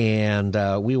 and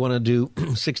we want to do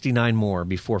 69 more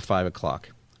before 5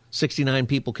 o'clock. 69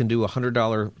 people can do a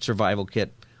 $100 survival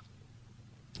kit.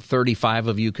 35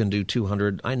 of you can do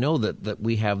 200. I know that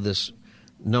we have this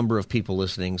number of people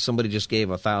listening. Somebody just gave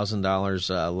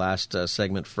 $1,000 last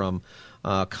segment from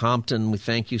Compton. We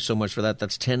thank you so much for that.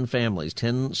 That's 10 families,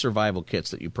 10 survival kits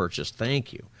that you purchased.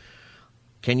 Thank you.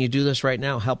 Can you do this right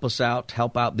now? Help us out.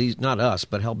 Help out these, not us,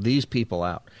 but help these people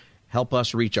out. Help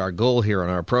us reach our goal here on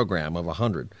our program of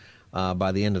 100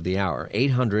 by the end of the hour.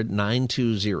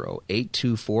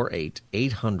 800-920-8248.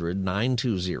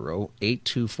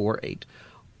 800-920-8248.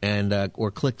 And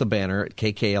or click the banner at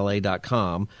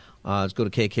kkla.com. Let's go to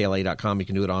kkla.com. You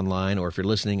can do it online, or if you're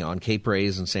listening on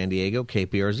K-Praise in San Diego,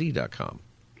 kprz.com.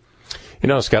 You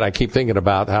know, Scott, I keep thinking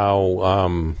about how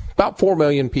about 4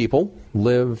 million people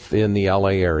live in the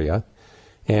L.A. area.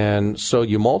 And so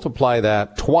you multiply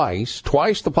that twice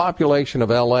the population of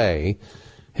L.A.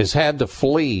 has had to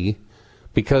flee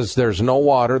because there's no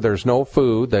water, there's no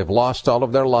food, they've lost all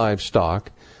of their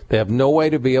livestock, they have no way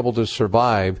to be able to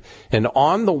survive. And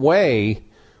on the way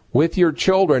with your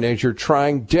children, as you're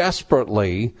trying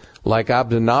desperately, like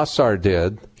Abdel Nasser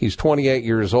did, he's 28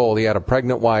 years old, he had a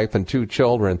pregnant wife and 2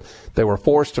 children, they were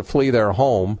forced to flee their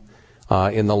home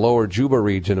in the lower Juba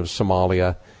region of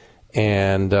Somalia.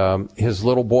 And his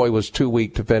little boy was too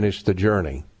weak to finish the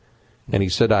journey. And he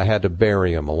said, I had to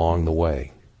bury him along the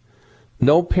way.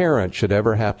 No parent should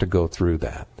ever have to go through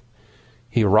that.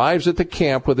 He arrives at the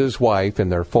camp with his wife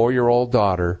and their 4-year-old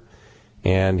daughter,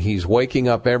 and he's waking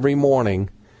up every morning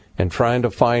and trying to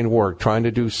find work, trying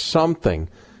to do something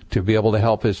to be able to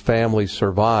help his family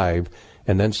survive.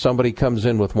 And then somebody comes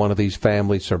in with one of these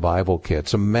family survival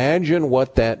kits. Imagine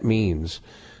what that means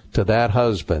to that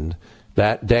husband,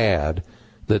 that dad,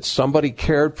 that somebody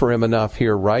cared for him enough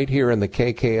right here in the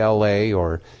KKLA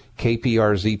or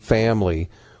KPRZ family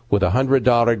with a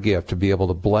 $100 gift to be able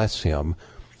to bless him.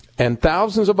 And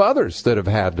thousands of others that have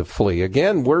had to flee.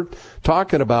 Again, we're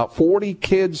talking about 40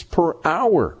 kids per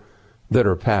hour that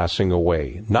are passing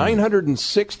away.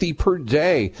 960 per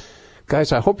day.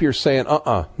 Guys, I hope you're saying,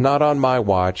 not on my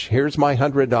watch. Here's my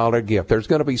 $100 gift. There's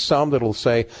going to be some that'll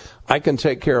say, I can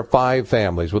take care of 5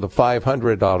 families with a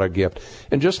 $500 gift.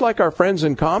 And just like our friends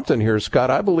in Compton here,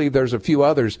 Scott, I believe there's a few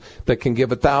others that can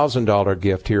give a $1,000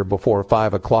 gift here before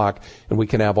 5 o'clock, and we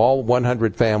can have all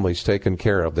 100 families taken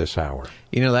care of this hour.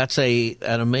 You know, that's an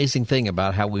amazing thing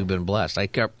about how we've been blessed. I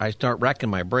start racking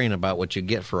my brain about what you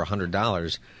get for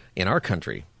 $100 in our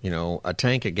country. You know, a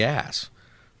tank of gas.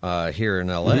 Here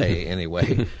in L.A.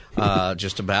 anyway,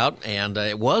 just about. And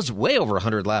it was way over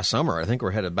 100 last summer. I think we're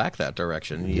headed back that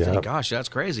direction. You think, gosh, that's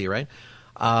crazy, right?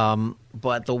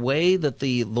 But the way that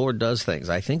the Lord does things,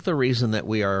 I think the reason that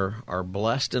we are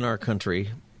blessed in our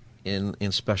country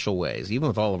in special ways, even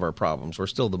with all of our problems, we're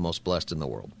still the most blessed in the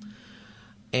world.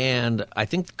 And I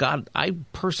think God, I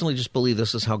personally just believe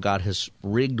this is how God has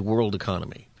rigged world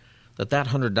economy, that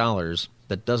 $100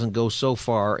 that doesn't go so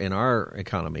far in our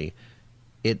economy,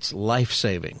 it's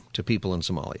life-saving to people in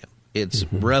Somalia.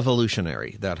 It's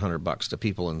revolutionary, that $100 to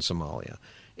people in Somalia.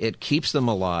 It keeps them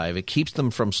alive. It keeps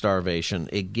them from starvation.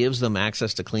 It gives them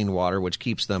access to clean water, which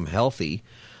keeps them healthy,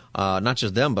 not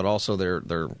just them, but also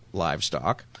their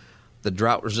livestock. The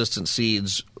drought-resistant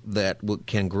seeds that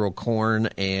can grow corn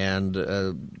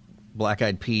and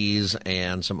black-eyed peas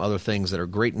and some other things that are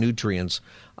great nutrients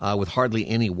with hardly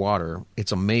any water.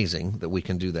 It's amazing that we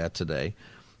can do that today.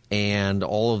 And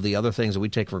all of the other things that we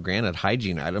take for granted,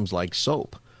 hygiene items like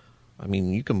soap. I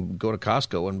mean, you can go to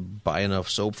Costco and buy enough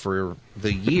soap for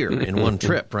the year in one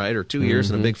trip, right? Or 2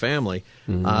 years in a big family.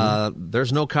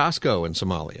 There's no Costco in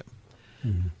Somalia.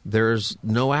 There's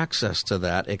no access to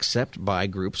that except by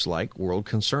groups like World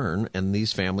Concern and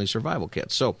these family survival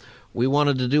kits. So we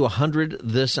wanted to do 100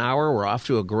 this hour. We're off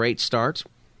to a great start.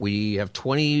 We have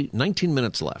 19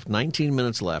 minutes left.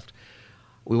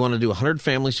 We want to do 100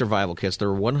 family survival kits. They're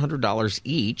 $100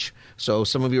 each. So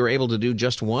some of you are able to do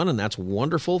just one, and that's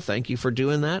wonderful. Thank you for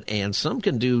doing that. And some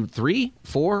can do 3,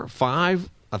 4, 5,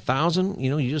 1,000.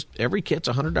 You know, every kit's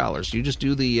 $100. You just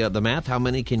do the math. How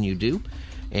many can you do?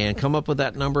 And come up with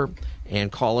that number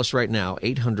and call us right now,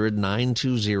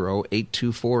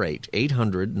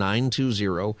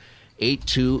 800-920-8248.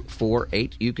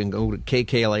 800-920-8248. You can go to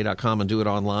kkla.com and do it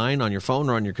online on your phone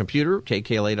or on your computer,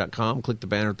 kkla.com. Click the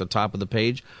banner at the top of the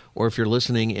page. Or if you're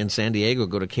listening in San Diego,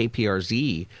 go to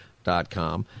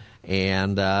kprz.com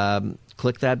and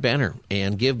click that banner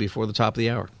and give before the top of the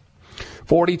hour.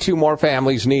 42 more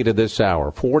families needed this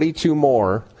hour. 42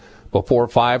 more before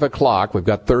 5 o'clock. We've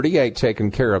got 38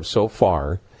 taken care of so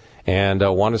far. And I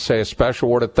want to say a special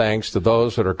word of thanks to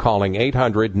those that are calling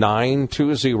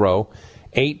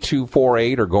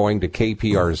 800-920-8248 or going to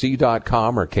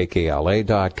kprz.com or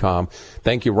kkla.com.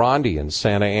 Thank you, Rondi in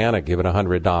Santa Ana, giving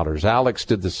 $100. Alex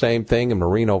did the same thing in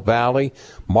Moreno Valley.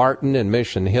 Martin in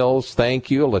Mission Hills, thank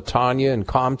you. Latanya in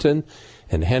Compton.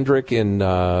 And Hendrick in,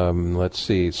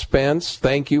 Spence,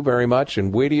 thank you very much.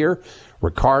 In Whittier.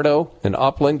 Ricardo in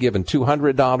Upland giving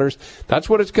 $200. That's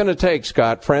what it's going to take,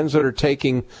 Scott. Friends that are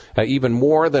taking even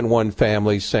more than one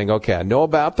family saying, okay, I know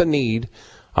about the need.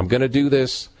 I'm going to do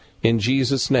this in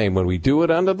Jesus' name. When we do it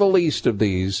unto the least of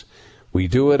these, we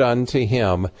do it unto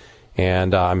him.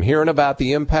 And I'm hearing about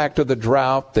the impact of the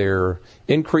drought, their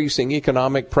increasing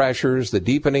economic pressures, the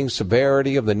deepening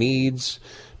severity of the needs,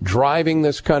 driving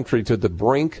this country to the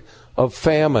brink of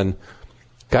famine.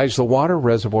 Guys, the water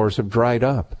reservoirs have dried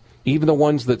up. Even the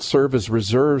ones that serve as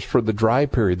reserves for the dry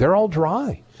period, they're all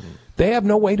dry. They have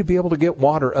no way to be able to get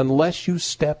water unless you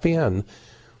step in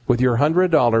with your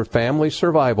 $100 family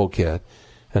survival kit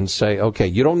and say, okay,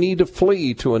 you don't need to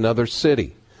flee to another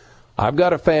city. I've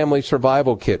got a family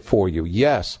survival kit for you.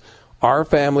 Yes, our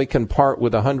family can part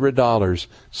with $100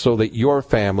 so that your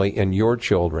family and your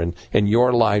children and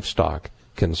your livestock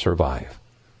can survive.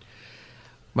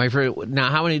 My friend, now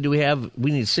how many do we have?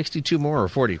 We need 62 more or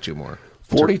 42 more?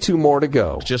 42 more to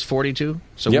go. Just 42?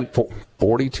 So yep,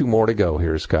 42 more to go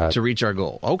here, Scott. To reach our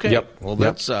goal. Okay. Yep. Well,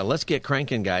 let's get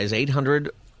cranking, guys.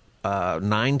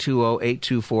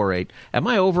 800-920-8248. Am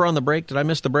I over on the break? Did I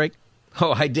miss the break?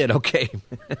 Oh, I did. Okay.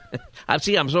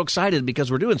 I'm so excited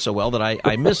because we're doing so well that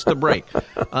I missed the break.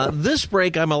 This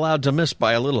break I'm allowed to miss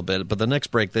by a little bit, but the next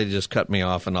break they just cut me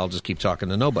off and I'll just keep talking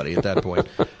to nobody at that point.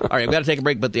 All right, I've got to take a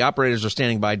break, but the operators are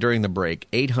standing by during the break.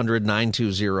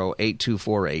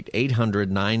 800-920-8248.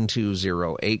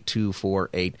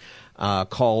 800-920-8248.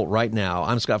 Call right now.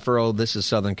 I'm Scott Furrow. This is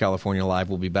Southern California Live.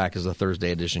 We'll be back as the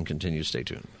Thursday edition continues. Stay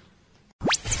tuned.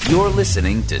 You're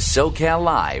listening to SoCal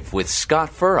Live with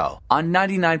Scott Furrow on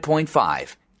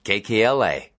 99.5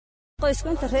 KKLA.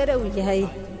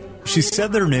 She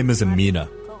said that her name is Amina.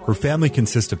 Her family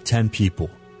consists of 10 people.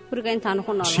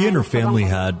 She and her family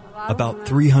had about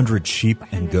 300 sheep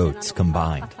and goats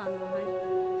combined.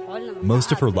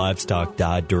 Most of her livestock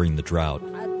died during the drought,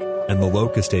 and the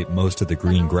locust ate most of the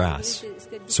green grass,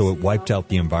 so it wiped out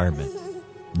the environment.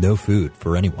 No food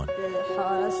for anyone.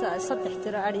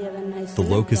 The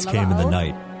locust came in the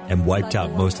night and wiped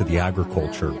out most of the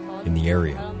agriculture in the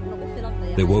area.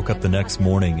 They woke up the next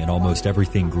morning and almost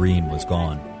everything green was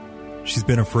gone. She's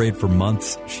been afraid for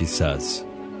months, she says,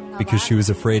 because she was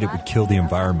afraid it would kill the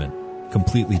environment,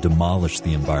 completely demolish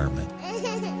the environment.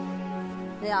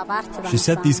 She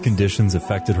said these conditions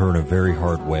affected her in a very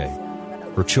hard way.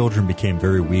 Her children became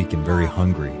very weak and very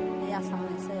hungry.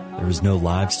 There was no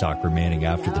livestock remaining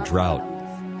after the drought.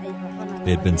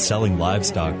 They had been selling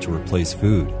livestock to replace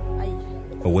food,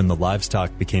 but when the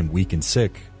livestock became weak and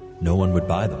sick, no one would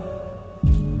buy them.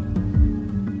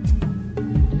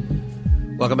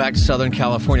 Welcome back to Southern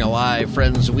California Live.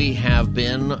 Friends, we have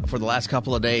been, for the last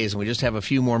couple of days, and we just have a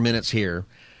few more minutes here,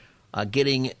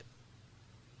 getting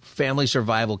family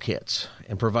survival kits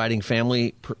and providing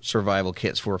family survival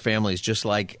kits for families just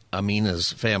like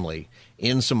Amina's family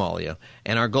in Somalia.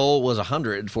 And our goal was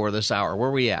 100 for this hour. Where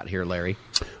are we at here, Larry?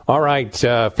 All right,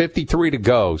 53 to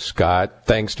go, Scott.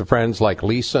 Thanks to friends like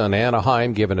Lisa in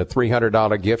Anaheim, giving a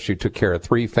 $300 gift. She took care of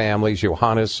 3 families.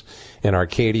 Johannes in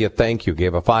Arcadia, thank you,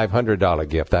 gave a $500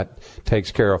 gift. That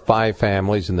takes care of 5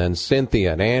 families. And then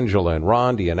Cynthia and Angela and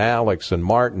Rondi and Alex and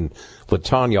Martin,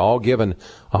 LaTanya, all given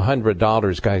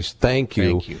 $100. Guys, thank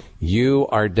you. Thank you. You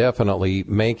are definitely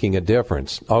making a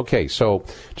difference. Okay, so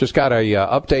just got a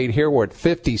update here. We're at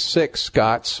 56,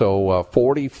 Scott, so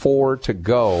 44 to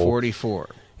go. 44.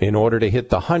 In order to hit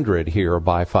the 100 here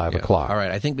by 5 o'clock. All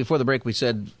right. I think before the break we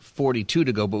said 42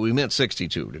 to go, but we meant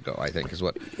 62 to go, I think is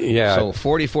what. Yeah. So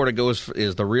 44 to go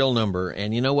is the real number.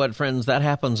 And you know what, friends? That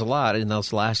happens a lot in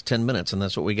those last 10 minutes, and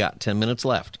that's what we got, 10 minutes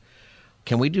left.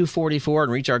 Can we do 44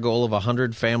 and reach our goal of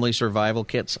 100 family survival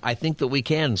kits? I think that we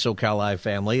can, SoCal Live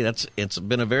family. It's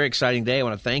been a very exciting day. I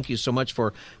want to thank you so much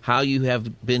for how you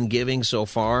have been giving so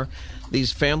far.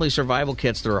 These family survival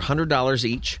kits, they're $100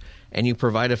 each, and you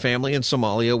provide a family in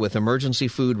Somalia with emergency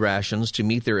food rations to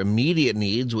meet their immediate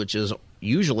needs, which is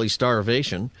usually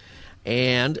starvation.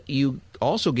 And you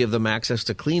also give them access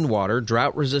to clean water,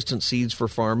 drought-resistant seeds for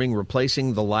farming,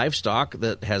 replacing the livestock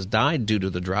that has died due to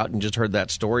the drought. And just heard that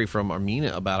story from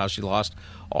Amina about how she lost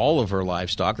all of her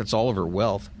livestock. That's all of her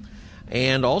wealth.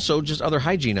 And also just other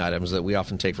hygiene items that we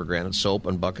often take for granted, soap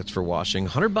and buckets for washing.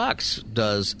 $100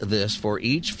 does this for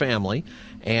each family.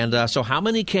 And so how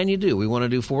many can you do? We want to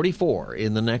do 44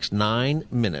 in the next 9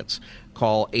 minutes.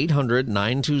 Call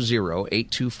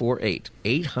 800-920-8248,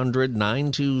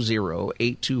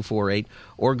 800-920-8248,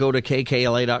 or go to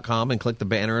kkla.com and click the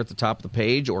banner at the top of the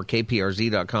page, or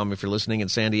kprz.com if you're listening in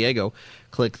San Diego.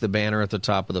 Click the banner at the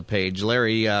top of the page.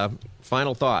 Larry,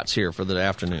 final thoughts here for the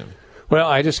afternoon. Well,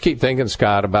 I just keep thinking,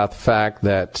 Scott, about the fact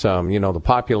that, the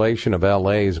population of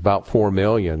L.A. is about 4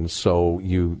 million, so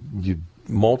you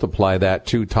multiply that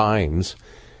 2 times,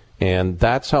 and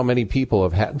that's how many people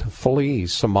have had to flee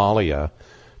Somalia,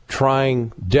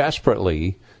 trying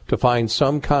desperately to find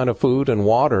some kind of food and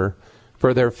water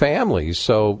for their families.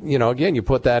 So, again, you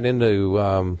put that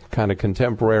into kind of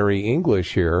contemporary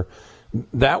English here.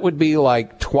 That would be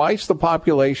like twice the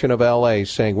population of L.A.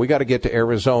 saying, we got to get to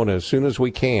Arizona as soon as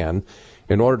we can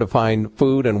in order to find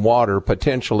food and water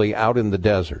potentially out in the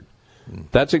desert.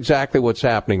 That's exactly what's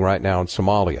happening right now in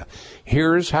Somalia.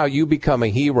 Here's how you become a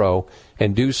hero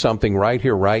and do something right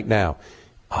here, right now.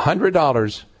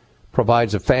 $100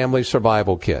 provides a family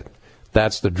survival kit.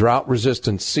 That's the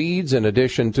drought-resistant seeds in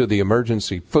addition to the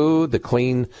emergency food, the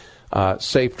clean,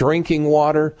 safe drinking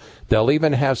water. They'll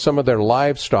even have some of their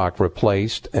livestock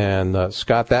replaced. And,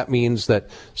 Scott, that means that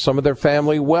some of their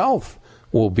family wealth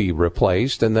will be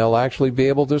replaced, and they'll actually be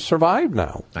able to survive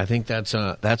now. I think that's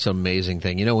an amazing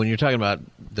thing. When you're talking about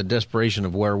the desperation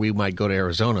of where we might go to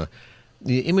Arizona,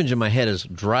 the image in my head is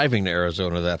driving to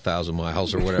Arizona that 1,000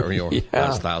 miles or whatever, Yeah.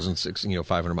 that's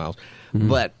 500 miles. Mm-hmm.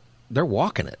 But they're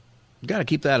walking it. You got to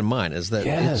keep that in mind, is that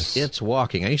it's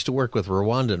walking. I used to work with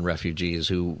Rwandan refugees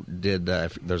who did,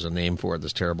 there's a name for it,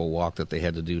 this terrible walk that they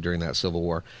had to do during that civil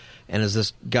war. And as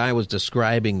this guy was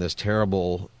describing this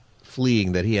terrible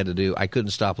fleeing that he had to do, I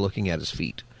couldn't stop looking at his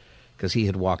feet because he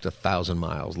had walked 1,000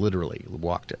 miles, literally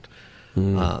walked it.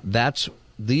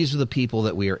 These are the people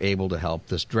that we are able to help.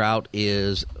 This drought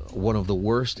is one of the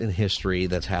worst in history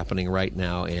that's happening right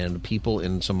now, and people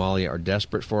in Somalia are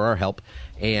desperate for our help,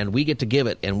 and we get to give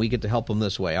it, and we get to help them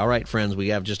this way. All right, friends, we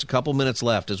have just a couple minutes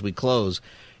left as we close.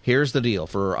 Here's the deal.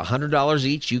 For $100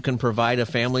 each, you can provide a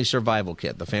family survival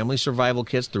kit. The family survival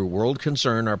kits through World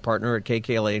Concern, our partner at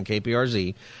KKLA and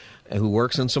KPRZ, who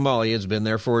works in Somalia, has been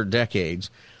there for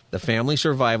decades. The Family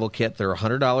Survival Kit, they're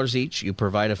 $100 each. You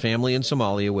provide a family in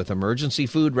Somalia with emergency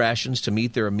food rations to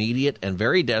meet their immediate and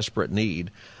very desperate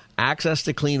need, access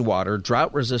to clean water,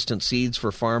 drought-resistant seeds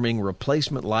for farming,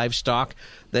 replacement livestock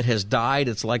that has died.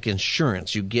 It's like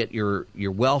insurance. You get your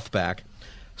wealth back.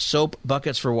 Soap,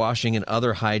 buckets for washing, and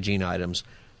other hygiene items.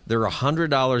 They're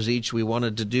 $100 each. We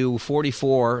wanted to do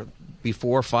 44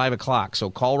 before 5 o'clock, so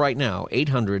call right now,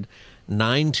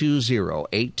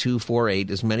 800-920-8248.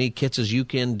 As many kits as you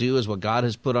can do is what God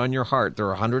has put on your heart. They're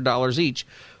 $100 each.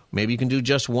 Maybe you can do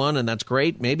just one, and that's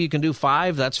great. Maybe you can do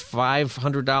 5. That's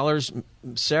 $500.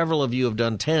 Several of you have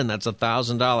done 10. That's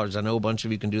 $1,000. I know a bunch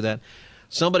of you can do that.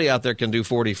 Somebody out there can do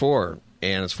 44,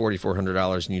 and it's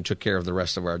 $4,400, and you took care of the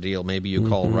rest of our deal. Maybe you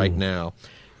call right now.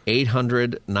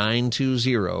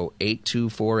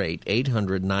 800-920-8248,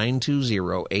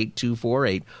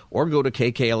 800-920-8248, or go to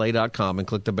kkla.com and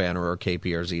click the banner, or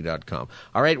kprz.com.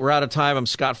 All right, we're out of time. I'm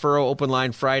Scott Furrow, Open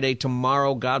Line Friday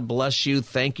tomorrow. God bless you.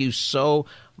 Thank you so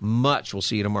much. We'll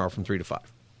see you tomorrow from 3 to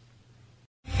 5.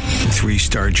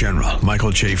 3-star General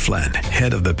Michael J. Flynn,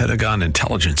 head of the Pentagon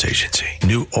Intelligence Agency,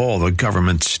 knew all the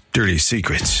government's dirty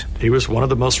secrets. He was one of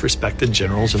the most respected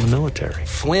generals in the military.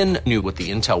 Flynn knew what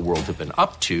the intel world had been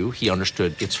up to. He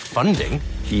understood its funding.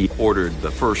 He ordered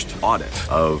the first audit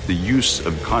of the use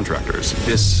of contractors.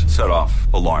 This set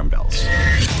off alarm bells.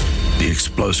 The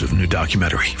explosive new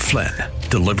documentary, Flynn,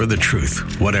 Deliver the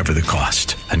Truth, Whatever the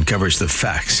Cost, uncovers the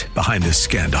facts behind this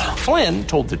scandal. Flynn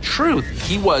told the truth.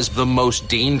 He was the most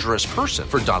dangerous person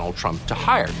for Donald Trump to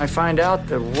hire. I find out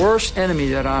the worst enemy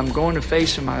that I'm going to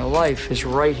face in my life is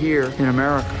right here in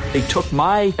America. They took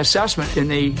my assessment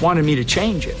and they wanted me to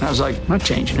change it. And I was like, I'm not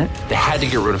changing it. They had to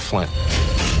get rid of Flynn.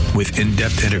 With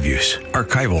in-depth interviews,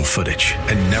 archival footage,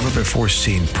 and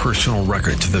never-before-seen personal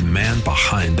records of the man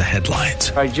behind the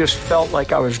headlines. I just felt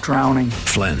like I was drowning.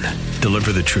 Flynn,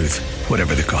 Deliver the Truth,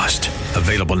 Whatever the Cost.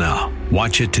 Available now.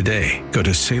 Watch it today. Go to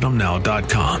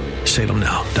salemnow.com.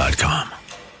 salemnow.com.